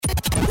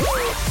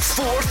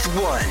Fourth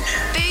one.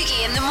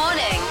 Boogie in the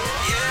morning.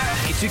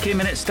 2K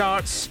minute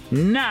starts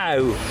now.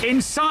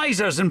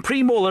 Incisors and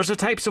premolars are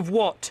types of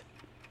what?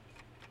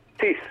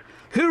 Teeth.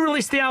 Who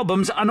released the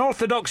albums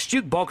Unorthodox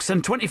Jukebox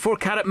and 24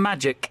 Karat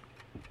Magic?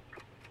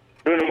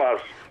 Bruno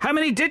Mars. How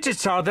many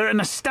digits are there in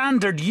a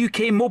standard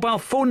UK mobile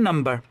phone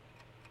number?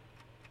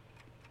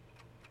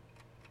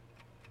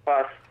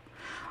 Pass.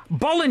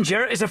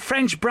 Bollinger is a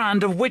French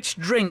brand of which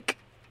drink?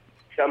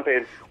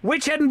 Champagne.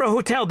 Which Edinburgh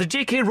hotel did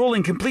J.K.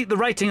 Rowling complete the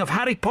writing of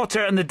Harry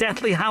Potter and the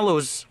Deathly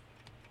Hallows?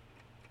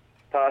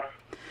 Pass.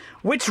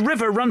 Which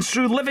river runs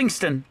through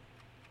Livingston?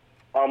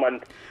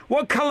 Almond.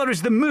 What colour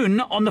is the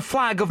moon on the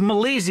flag of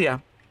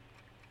Malaysia?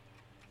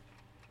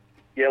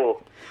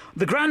 Yellow.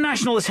 The Grand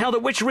National is held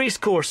at which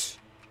racecourse?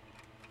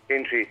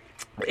 Aintree.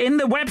 In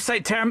the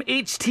website term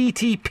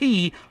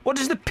HTTP, what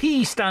does the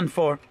P stand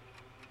for?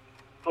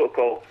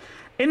 Protocol.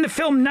 In the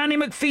film Nanny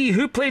McPhee,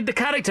 who played the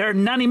character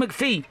Nanny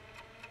McPhee?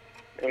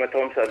 Emma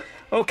Thompson.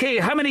 Okay,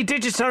 how many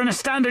digits are in a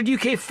standard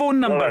UK phone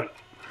number? 11.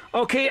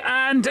 Okay,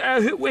 and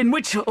in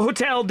which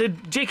hotel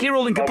did J.K.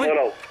 Rowling complete?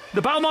 Balmoral.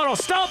 The Balmoral.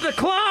 Stop the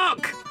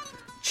clock!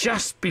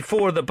 Just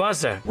before the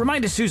buzzer.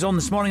 Remind us who's on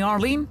this morning,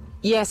 Arlene.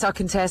 Yes, our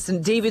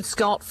contestant, David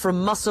Scott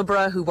from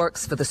Musselburgh, who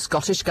works for the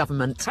Scottish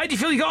Government. How do you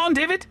feel you got on,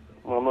 David?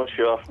 Well, I'm not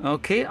sure.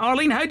 Okay,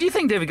 Arlene, how do you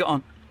think David got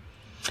on?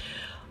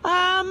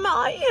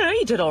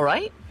 He did all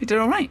right. He did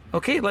all right.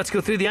 Okay, let's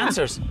go through the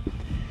answers.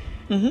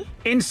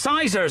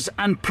 Incisors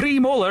and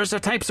premolars are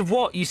types of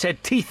what? You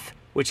said teeth,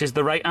 which is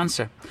the right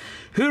answer.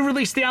 Who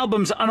released the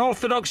albums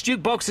Unorthodox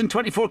Jukebox and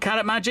 24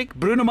 Karat Magic?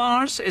 Bruno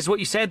Mars is what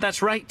you said.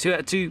 That's right. 2 out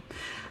of 2.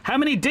 How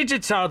many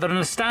digits are there in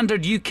a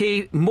standard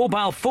UK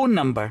mobile phone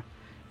number?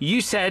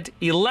 You said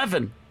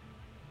 11.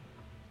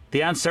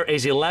 The answer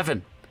is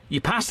 11.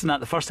 You passed on that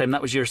the first time.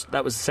 That was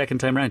the second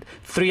time round.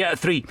 3 out of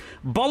 3.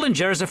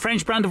 Bollinger is a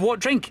French brand of what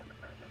drink?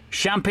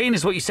 Champagne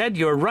is what you said.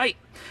 You're right.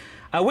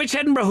 Which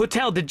Edinburgh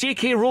hotel did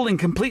J.K. Rowling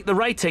complete the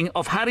writing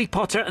of Harry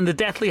Potter and the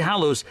Deathly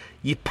Hallows?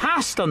 You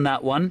passed on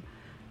that one.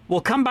 We'll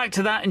come back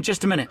to that in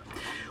just a minute.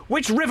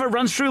 Which river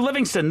runs through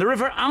Livingston? The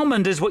River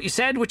Almond is what you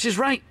said, which is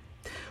right.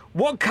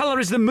 What colour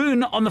is the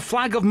moon on the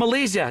flag of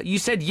Malaysia? You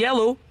said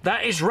yellow.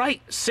 That is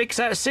right. 6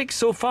 out of 6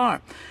 so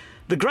far.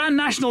 The Grand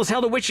National is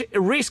held at which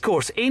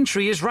racecourse?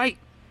 Aintree is right.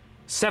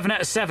 7 out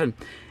of 7.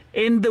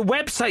 In the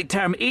website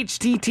term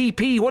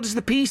HTTP, what does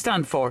the P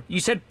stand for? You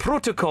said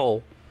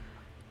protocol.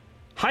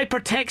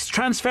 Hypertext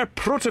Transfer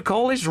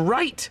Protocol is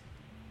right.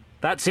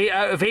 That's 8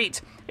 out of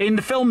 8. In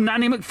the film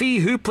Nanny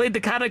McPhee, who played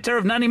the character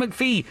of Nanny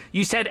McPhee?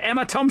 You said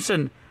Emma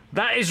Thompson.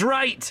 That is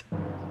right.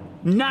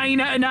 9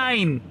 out of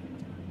 9.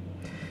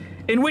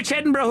 In which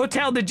Edinburgh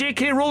hotel did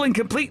J.K. Rowling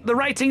complete the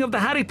writing of the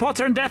Harry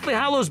Potter and Deathly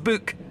Hallows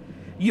book?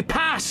 You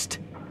passed.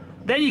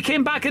 Then you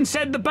came back and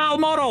said the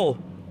Balmoral.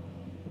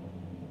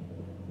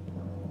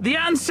 The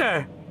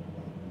answer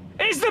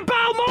is the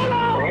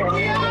Balmoral!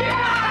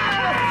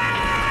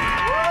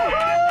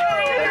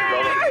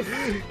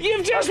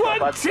 You've just won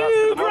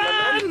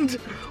 $2,000!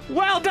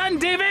 Well done,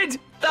 David!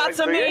 That's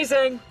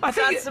amazing.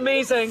 That's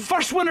amazing.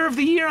 First winner of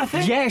the year, I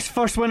think. Yes,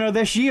 first winner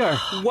this year.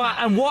 What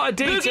a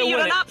day to Boogie, you're win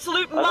an it.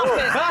 absolute muppet.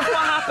 That's what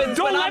happens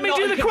Don't when let I'm me not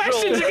do in the control.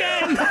 questions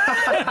again.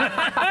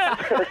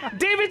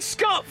 David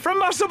Scott from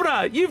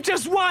Musselburgh, you've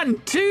just won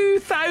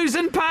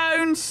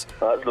 £2,000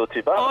 That's not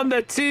too bad. on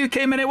the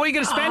 2K minute. What are you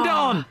going to spend it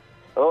on?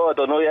 Oh, I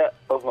don't know yet.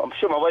 I'm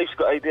sure my wife's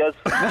got ideas.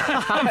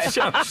 I'm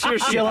sure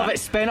She'll have it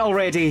spent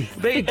already.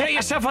 Get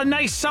yourself a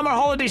nice summer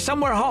holiday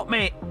somewhere hot,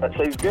 mate. That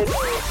sounds good.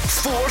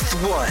 Fourth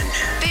one.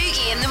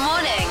 Boogie in the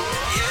morning.